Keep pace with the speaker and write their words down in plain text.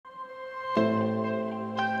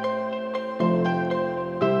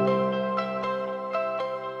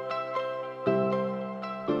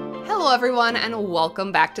Hello everyone and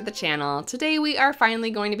welcome back to the channel. Today we are finally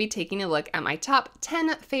going to be taking a look at my top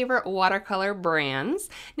 10 favorite watercolor brands.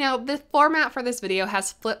 Now the format for this video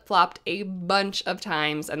has flip-flopped a bunch of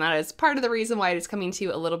times, and that is part of the reason why it is coming to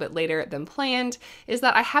you a little bit later than planned, is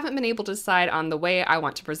that I haven't been able to decide on the way I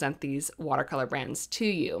want to present these watercolor brands to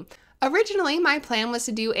you. Originally, my plan was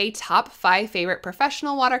to do a top 5 favorite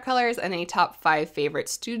professional watercolors and a top 5 favorite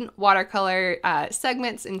student watercolor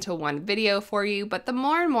segments into one video for you, but the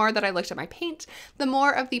more and more that I looked at my paint, the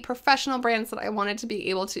more of the professional brands that I wanted to be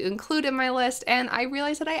able to include in my list, and I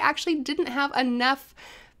realized that I actually didn't have enough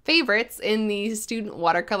favorites in the student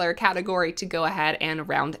watercolor category to go ahead and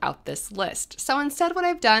round out this list. So instead what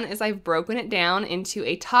I've done is I've broken it down into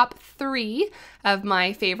a top 3 of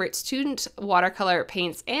my favorite student watercolor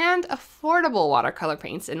paints and affordable watercolor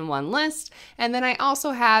paints in one list, and then I also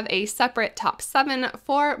have a separate top 7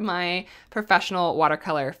 for my professional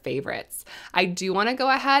watercolor favorites. I do want to go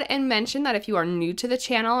ahead and mention that if you are new to the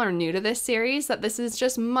channel or new to this series, that this is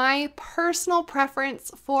just my personal preference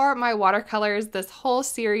for my watercolors. This whole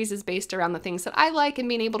series is based around the things that I like and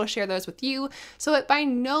being able to share those with you, so it by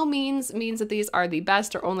no means means that these are the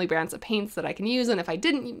best or only brands of paints that I can use, and if I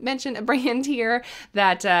didn't mention a brand here,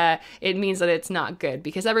 that it means that it's not good,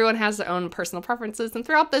 because everyone has their own personal preferences, and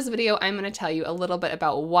throughout this video I'm going to tell you a little bit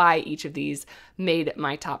about why each of these made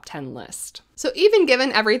my top 10 list. So even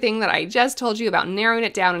given everything that I just told you about narrowing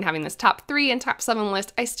it down and having this top 3 and top 7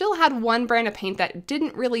 list, I still had one brand of paint that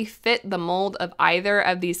didn't really fit the mold of either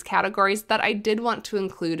of these categories that I did want to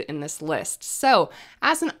include in this list. So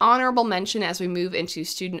as an honorable mention, as we move into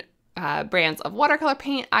student brands of watercolor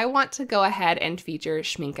paint, I want to go ahead and feature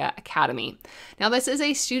Schmincke Academy. Now this is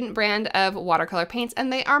a student brand of watercolor paints,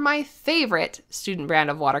 and they are my favorite student brand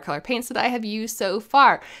of watercolor paints that I have used so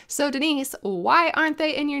far. So Denise, why aren't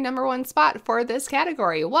they in your #1 spot for this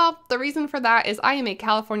category? Well, the reason for that is I am a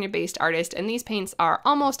California-based artist, and these paints are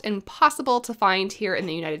almost impossible to find here in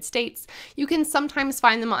the United States. You can sometimes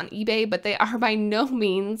find them on eBay, but they are by no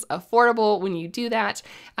means affordable when you do that.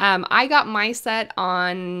 I got my set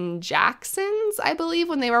on Jackson's, I believe,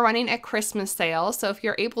 when they were running a Christmas sale. So if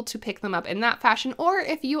you're able to pick them up in that fashion, or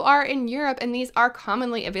if you are in Europe and these are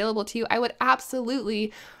commonly available to you, I would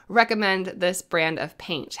absolutely recommend this brand of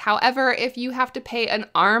paint. However, if you have to pay an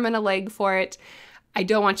arm and a leg for it, I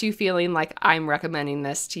don't want you feeling like I'm recommending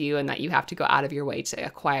this to you and that you have to go out of your way to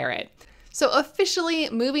acquire it. So officially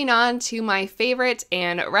moving on to my favorite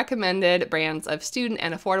and recommended brands of student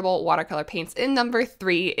and affordable watercolor paints, in number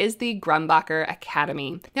 3 is the Grumbacher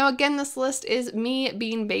Academy. Now again, this list is me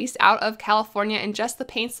being based out of California and just the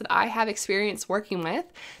paints that I have experience working with.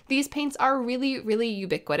 These paints are really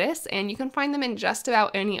ubiquitous, and you can find them in just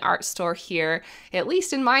about any art store here, at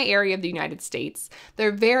least in my area of the United States.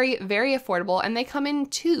 They're very affordable, and they come in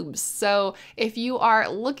tubes. So if you are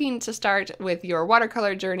looking to start with your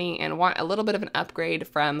watercolor journey and want a little bit of an upgrade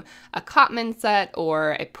from a Cotman set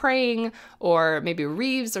or a Praying or maybe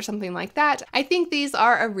Reeves or something like that, I think these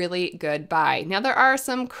are a really good buy. Now there are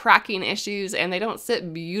some cracking issues and they don't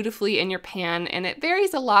sit beautifully in your pan, and it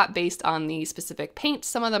varies a lot based on the specific paint.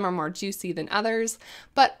 Some of them are more juicy than others,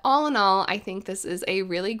 but all in all, I think this is a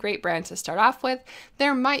really great brand to start off with.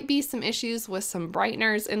 There might be some issues with some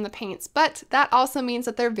brighteners in the paints, but that also means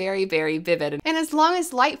that they're very vivid. And as long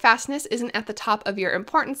as light fastness isn't at the top of your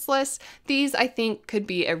importance list, these I think could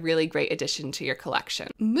be a really great addition to your collection.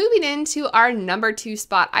 Moving into our number 2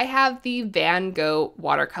 spot, I have the Van Gogh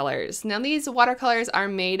watercolors. Now these watercolors are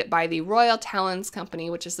made by the Royal Talens company,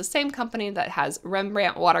 which is the same company that has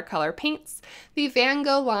Rembrandt watercolor paints. The Van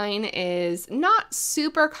Gogh line is not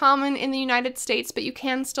super common in the United States, but you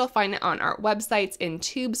can still find it on art websites in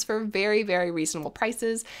tubes for very reasonable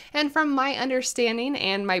prices. And from my understanding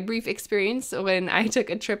and my brief experience when I took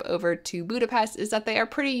a trip over to Budapest, is that they are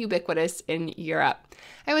pretty ubiquitous in Europe.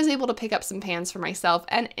 I was able to pick up some pans for myself,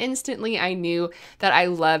 and instantly I knew that I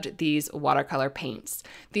loved these watercolor paints.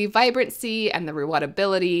 The vibrancy and the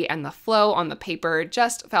rewatability and the flow on the paper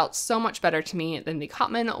just felt so much better to me than the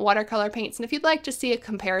Cotman watercolor paints. And if you'd like to see a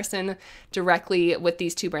comparison directly with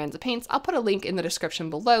these two brands of paints, I'll put a link in the description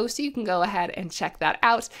below so you can go ahead and check that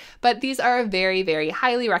out. But these are a very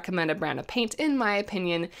highly recommended brand of paint, in my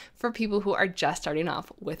opinion, for people who are just starting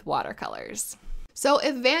off with watercolors. So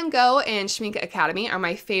if Van Gogh and Schmincke Academy are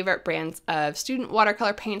my favorite brands of student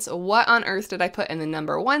watercolor paints, what on earth did I put in the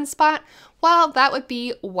 #1 spot? Well, that would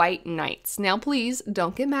be White Nights. Now, please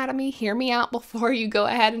don't get mad at me. Hear me out before you go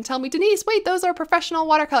ahead and tell me, Denise, wait, those are professional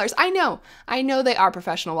watercolors. I know they are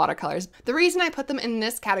professional watercolors. The reason I put them in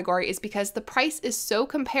this category is because the price is so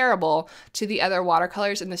comparable to the other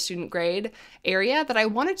watercolors in the student grade area that I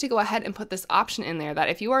wanted to go ahead and put this option in there that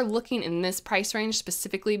if you are looking in this price range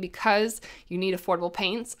specifically because you need affordable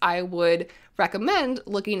paints, I would recommend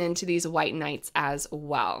looking into these White Nights as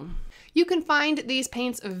well. You can find these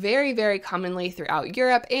paints very, very commonly throughout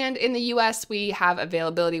Europe, and in the US we have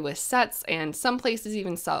availability with sets, and some places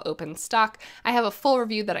even sell open stock. I have a full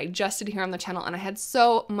review that I just did here on the channel, and I had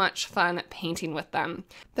so much fun painting with them.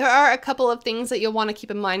 There are a couple of things that you'll want to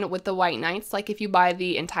keep in mind with the White Nights, like if you buy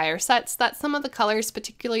the entire sets, that some of the colors,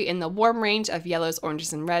 particularly in the warm range of yellows,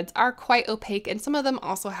 oranges, and reds, are quite opaque, and some of them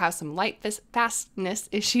also have some light fastness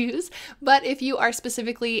issues. But if you are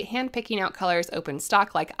specifically hand-picking out colors open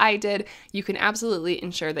stock like I did, you can absolutely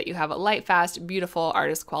ensure that you have light, fast, beautiful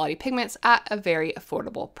artist quality pigments at a very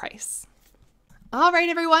affordable price. All right,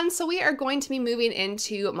 everyone, so we are going to be moving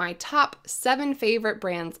into my top 7 favorite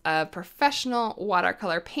brands of professional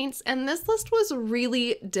watercolor paints, and this list was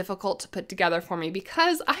really difficult to put together for me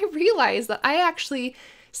because I realized that I actually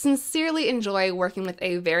sincerely enjoy working with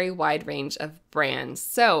a very wide range of brands.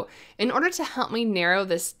 So in order to help me narrow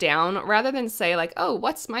this down, rather than say like, oh,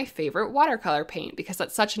 what's my favorite watercolor paint? Because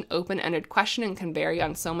that's such an open-ended question and can vary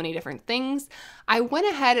on so many different things, I went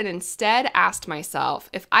ahead and instead asked myself,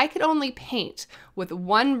 if I could only paint with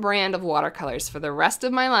one brand of watercolors for the rest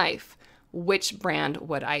of my life, which brand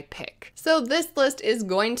would I pick? So this list is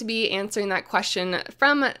going to be answering that question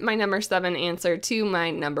from my #7 answer to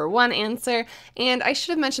my #1 answer. And I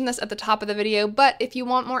should have mentioned this at the top of the video, but if you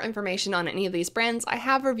want more information on any of these brands, I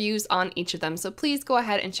have reviews on each of them. So please go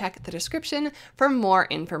ahead and check the description for more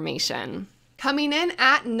information. Coming in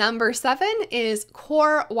at #7 is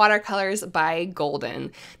Core Watercolors by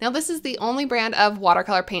Golden. Now this is the only brand of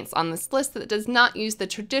watercolor paints on this list that does not use the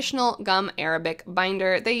traditional gum Arabic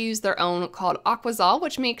binder. They use their own called Aquazol,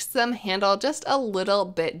 which makes them handle just a little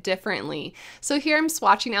bit differently. So here I'm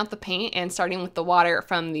swatching out the paint and starting with the water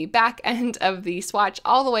from the back end of the swatch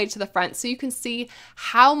all the way to the front so you can see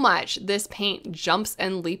how much this paint jumps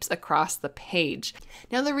and leaps across the page.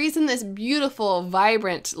 Now the reason this beautiful,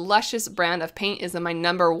 vibrant, luscious brand of paint is in my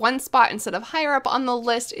 #1 spot instead of higher up on the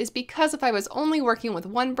list is because if I was only working with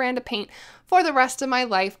one brand of paint for the rest of my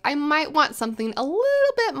life, I might want something a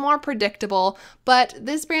little bit more predictable, but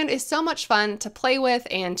this brand is so much fun to play with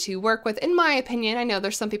and to work with, in my opinion. I know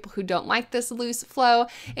there's some people who don't like this loose flow,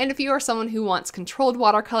 and if you are someone who wants controlled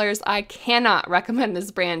watercolors, I cannot recommend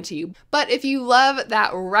this brand to you. But if you love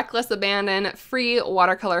that reckless abandon, free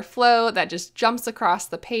watercolor flow that just jumps across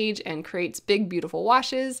the page and creates big, beautiful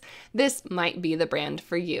washes, this might be the brand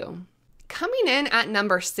for you. Coming in at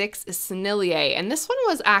 #6 is Sennelier, and this one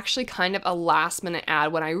was actually kind of a last minute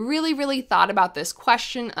add when I really thought about this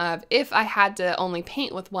question of if I had to only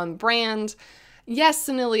paint with one brand. Yes,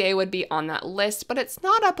 Sennelier would be on that list, but it's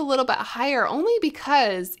not up a little bit higher only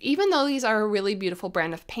because even though these are a really beautiful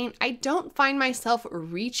brand of paint, I don't find myself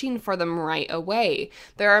reaching for them right away.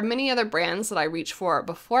 There are many other brands that I reach for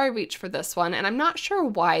before I reach for this one, and I'm not sure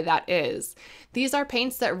why that is. These are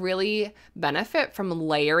paints that really benefit from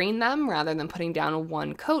layering them rather than putting down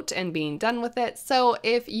one coat and being done with it. So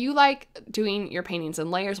if you like doing your paintings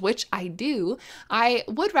in layers, which I do, I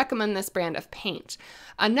would recommend this brand of paint.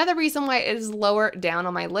 Another reason why it is lower down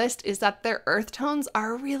on my list is that their earth tones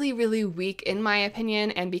are really weak in my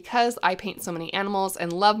opinion, and because I paint so many animals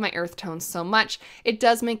and love my earth tones so much, it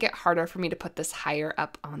does make it harder for me to put this higher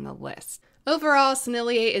up on the list. Overall,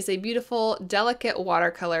 Sennelier is a beautiful, delicate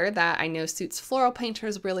watercolor that I know suits floral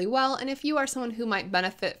painters really well, and if you are someone who might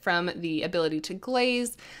benefit from the ability to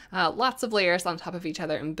glaze lots of layers on top of each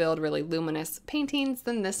other and build really luminous paintings,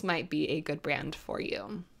 then this might be a good brand for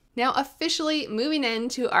you. Now officially moving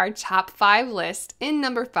into our top 5 list, in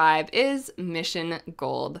 #5 is Mission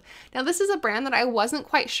Gold. Now this is a brand that I wasn't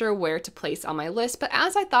quite sure where to place on my list, but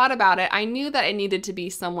as I thought about it, I knew that it needed to be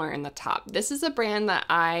somewhere in the top. This is a brand that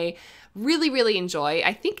I really enjoy.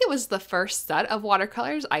 I think it was the first set of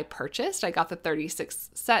watercolors I purchased. I got the 36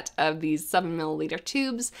 set of these 7 milliliter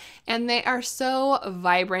tubes, and they are so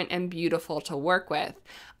vibrant and beautiful to work with.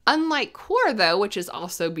 Unlike Core though, which is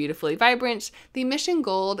also beautifully vibrant, the Mission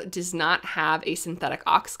Gold does not have a synthetic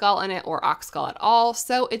oxgall in it or oxgall at all,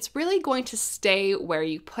 so it's really going to stay where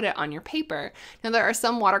you put it on your paper. Now there are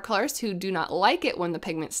some watercolors who do not like it when the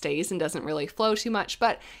pigment stays and doesn't really flow too much,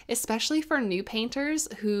 but especially for new painters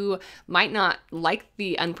who might not like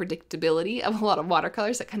the unpredictability of a lot of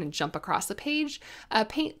watercolors that kind of jump across the page, a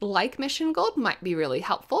paint like Mission Gold might be really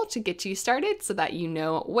helpful to get you started so that you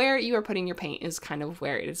know where you are putting your paint is kind of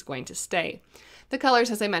where it is going to stay. The colors,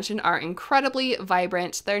 as I mentioned, are incredibly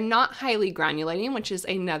vibrant. They're not highly granulating, which is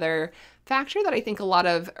another factor that I think a lot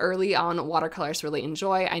of early on watercolors really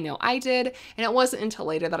enjoy. I know I did, and it wasn't until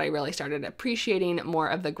later that I really started appreciating more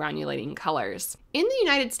of the granulating colors. In the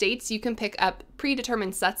United States, you can pick up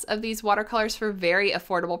predetermined sets of these watercolors for very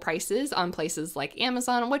affordable prices on places like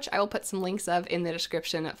Amazon, which I will put some links of in the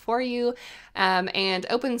description for you. And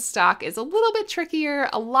open stock is a little bit trickier,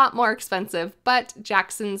 a lot more expensive, but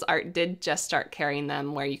Jackson's Art did just start carrying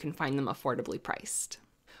them where you can find them affordably priced.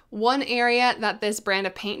 One area that this brand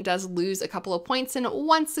of paint does lose a couple of points in,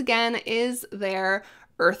 once again, is their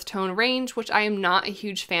earth tone range, which I am not a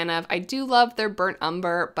huge fan of. I do love their burnt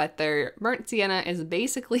umber, but their burnt sienna is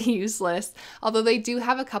basically useless, although they do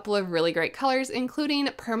have a couple of really great colors, including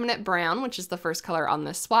permanent brown, which is the first color on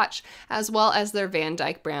this swatch, as well as their Van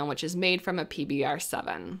Dyke brown, which is made from a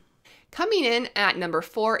PBR7. Coming in at number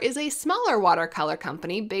 4 is a smaller watercolor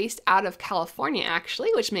company based out of California, actually,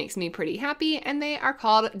 which makes me pretty happy, and they are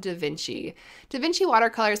called Da Vinci. Da Vinci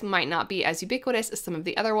watercolors might not be as ubiquitous as some of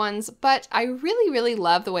the other ones, but I really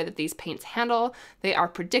love the way that these paints handle. They are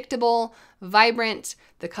predictable, vibrant,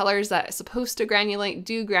 the colors that are supposed to granulate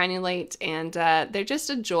do granulate, and they're just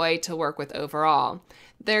a joy to work with overall.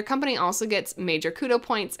 Their company also gets major kudo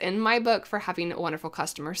points in my book for having wonderful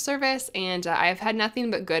customer service, and I have had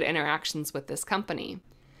nothing but good interactions with this company.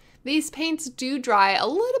 These paints do dry a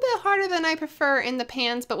little bit harder than I prefer in the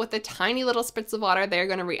pans, but with a tiny little spritz of water, they're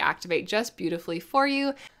going to reactivate just beautifully for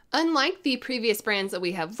you. Unlike the previous brands that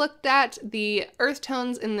we have looked at, the earth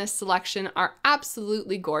tones in this selection are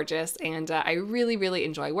absolutely gorgeous, and I really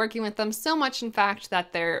enjoy working with them, so much in fact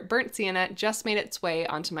that their burnt sienna just made its way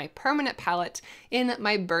onto my permanent palette in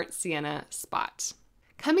my burnt sienna spot.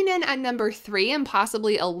 Coming in at number 3, and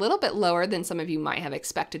possibly a little bit lower than some of you might have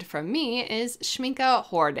expected from me, is Schmincke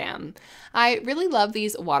Horadam. I really love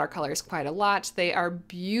these watercolors quite a lot. They are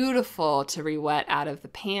beautiful to re-wet out of the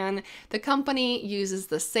pan. The company uses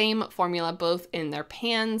the same formula both in their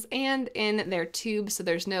pans and in their tubes, so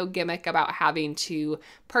there's no gimmick about having to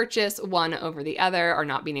purchase one over the other or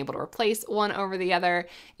not being able to replace one over the other,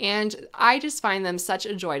 and I just find them such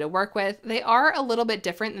a joy to work with. They are a little bit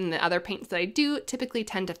different than the other paints that I do typically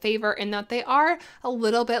tend to favor in that they are a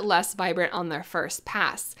little bit less vibrant on their first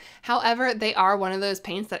pass. However, they are one of those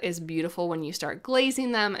paints that is beautiful when you start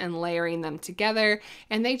glazing them and layering them together,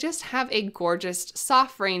 and they just have a gorgeous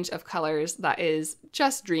soft range of colors that is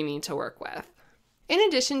just dreamy to work with. In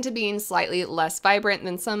addition to being slightly less vibrant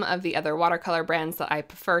than some of the other watercolor brands that I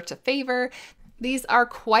prefer to favor, these are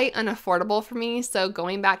quite unaffordable for me, so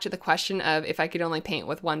going back to the question of if I could only paint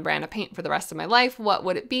with one brand of paint for the rest of my life, what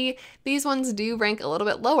would it be? These ones do rank a little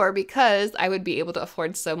bit lower because I would be able to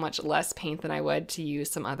afford so much less paint than I would to use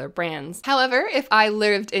some other brands. However, if I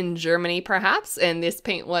lived in Germany perhaps, and this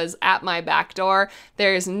paint was at my back door,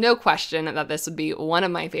 there's no question that this would be one of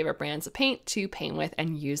my favorite brands of paint to paint with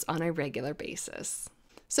and use on a regular basis.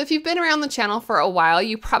 So if you've been around the channel for a while,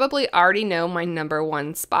 you probably already know my number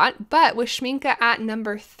 1 spot, but with Schmincke at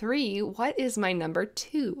number 3, what is my number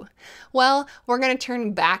 2? Well, we're going to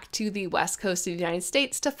turn back to the west coast of the United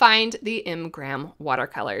States to find the M. Graham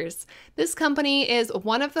watercolors. This company is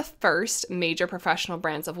one of the first major professional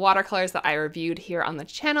brands of watercolors that I reviewed here on the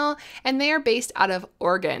channel, and they are based out of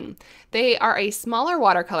Oregon. They are a smaller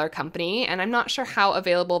watercolor company, and I'm not sure how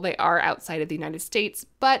available they are outside of the United States,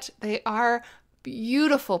 but they are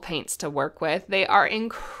beautiful paints to work with. They are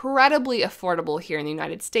incredibly affordable here in the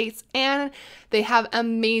United States, and they have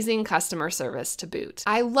amazing customer service to boot.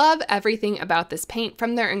 I love everything about this paint,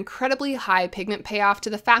 from their incredibly high pigment payoff to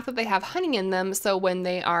the fact that they have honey in them, so when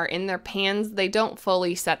they are in their pans, they don't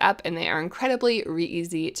fully set up and they are incredibly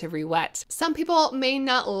easy to re-wet. Some people may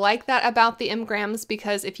not like that about the M. Grahams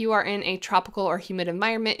because if you are in a tropical or humid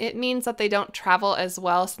environment, it means that they don't travel as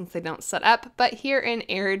well since they don't set up, but here in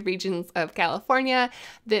arid regions of California,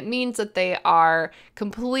 that means that they are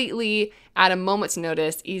completely, at a moment's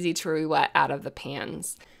notice, easy to re-wet out of the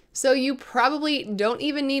pans. So you probably don't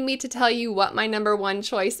even need me to tell you what my number 1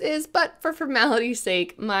 choice is, but for formality's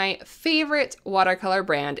sake, my favorite watercolor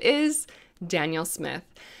brand is Daniel Smith.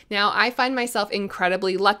 Now, I find myself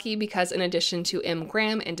incredibly lucky because in addition to M.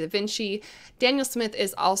 Graham and Da Vinci, Daniel Smith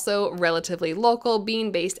is also relatively local,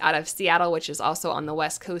 being based out of Seattle, which is also on the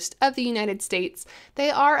west coast of the United States.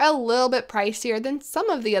 They are a little bit pricier than some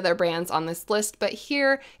of the other brands on this list, but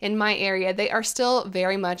here in my area, they are still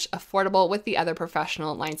very much affordable with the other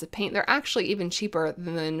professional lines of paint. They're actually even cheaper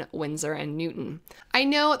than Winsor and Newton. I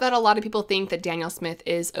know that a lot of people think that Daniel Smith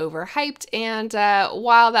is overhyped, and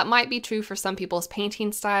while that might be true for some people's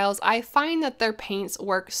painting styles, I find that their paints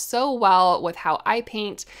work so well with how I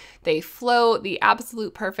paint. They flow the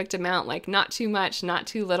absolute perfect amount, like not too much, not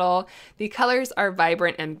too little. The colors are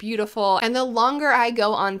vibrant and beautiful, and the longer I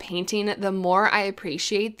go on painting, the more I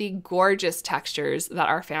appreciate the gorgeous textures that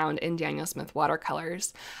are found in Daniel Smith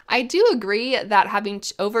watercolors. I do agree that having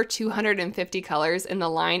over 250 colors in the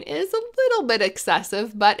line is a little bit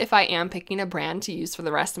excessive, but if I am picking a brand to use for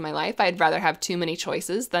the rest of my life, I'd rather have too many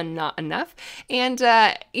choices than not enough. And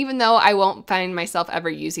even though I won't find myself ever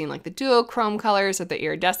using like the duochrome colors or the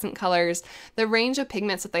iridescent colors, the range of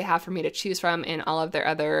pigments that they have for me to choose from in all of their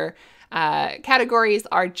other categories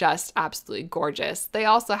are just absolutely gorgeous. They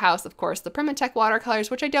also house, of course, the Primatech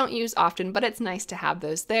watercolors, which I don't use often, but it's nice to have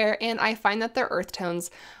those there. And I find that their earth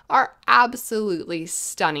tones are absolutely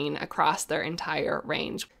stunning across their entire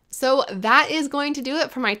range. So that is going to do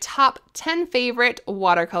it for my top 10 favorite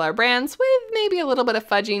watercolor brands, with maybe a little bit of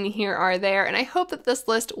fudging here or there, and I hope that this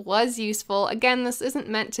list was useful. Again, this isn't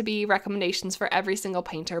meant to be recommendations for every single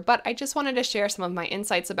painter, but I just wanted to share some of my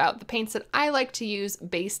insights about the paints that I like to use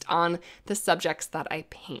based on the subjects that I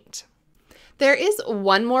paint. There is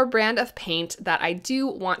one more brand of paint that I do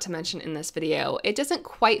want to mention in this video. It doesn't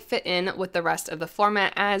quite fit in with the rest of the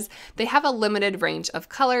format as they have a limited range of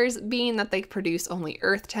colors, being that they produce only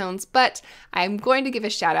earth tones, but I'm going to give a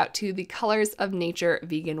shout out to the Colors of Nature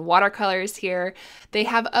vegan watercolors here. They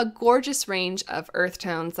have a gorgeous range of earth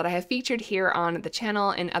tones that I have featured here on the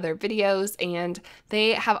channel in other videos, and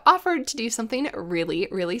they have offered to do something really,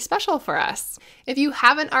 really special for us. If you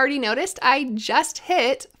haven't already noticed, I just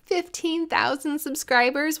hit 15,000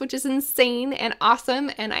 subscribers, which is insane and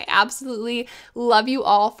awesome, and I absolutely love you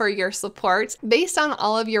all for your support. Based on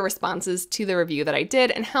all of your responses to the review that I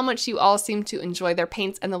did and how much you all seem to enjoy their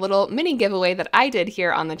paints and the little mini giveaway that I did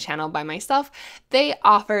here on the channel by myself, they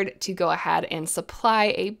offered to go ahead and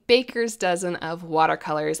supply a baker's dozen of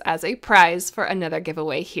watercolors as a prize for another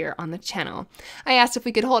giveaway here on the channel. I asked if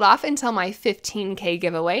we could hold off until my 15K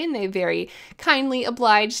giveaway, and they very kindly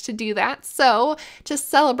obliged to do that. So to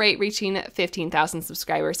celebrate reaching 15,000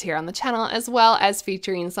 subscribers here on the channel, as well as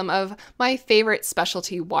featuring some of my favorite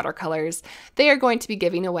specialty watercolors, they are going to be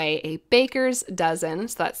giving away a baker's dozen,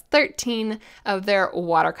 so that's 13 of their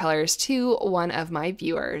watercolors, to one of my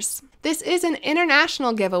viewers. This is an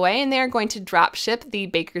international giveaway, and they are going to drop ship the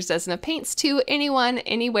baker's dozen of paints to anyone,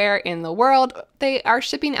 anywhere in the world. They are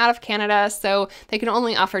shipping out of Canada, so they can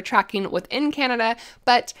only offer tracking within Canada,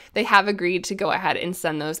 but they have agreed to go ahead and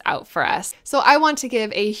send those out for us. So I want to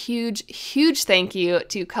give a huge, huge thank you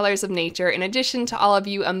to Colors of Nature, in addition to all of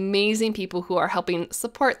you amazing people who are helping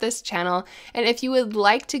support this channel. And if you would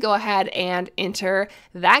like to go ahead and enter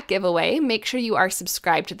that giveaway, make sure you are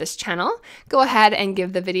subscribed to this channel. Go ahead and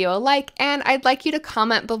give the video a like, and I'd like you to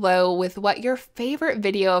comment below with what your favorite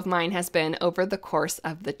video of mine has been over the course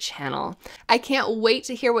of the channel. I can't wait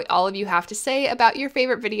to hear what all of you have to say about your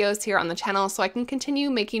favorite videos here on the channel so I can continue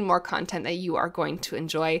making more content that you are going to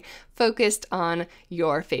enjoy, focused on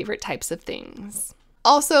your favorite types of things.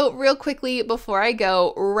 Also, real quickly before I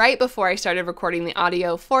go, right before I started recording the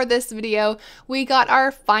audio for this video, we got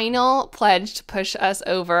our final pledge to push us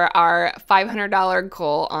over our $500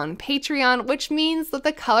 goal on Patreon, which means that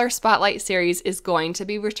the Color Spotlight series is going to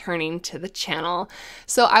be returning to the channel.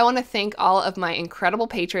 So I want to thank all of my incredible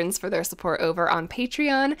patrons for their support over on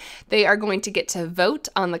Patreon. They are going to get to vote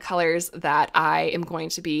on the colors that I am going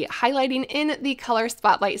to be highlighting in the Color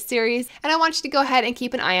Spotlight series, and I want you to go ahead and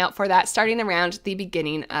keep an eye out for that starting around the beginning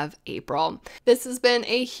of April. This has been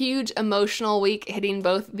a huge emotional week, hitting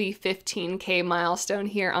both the 15K milestone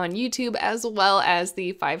here on YouTube as well as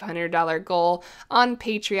the $500 goal on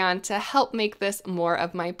Patreon to help make this more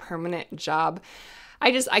of my permanent job.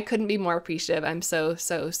 I couldn't be more appreciative. I'm so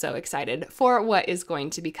excited for what is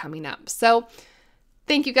going to be coming up. So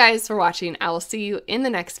thank you guys for watching. I will see you in the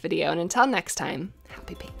next video, and until next time,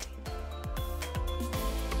 happy painting.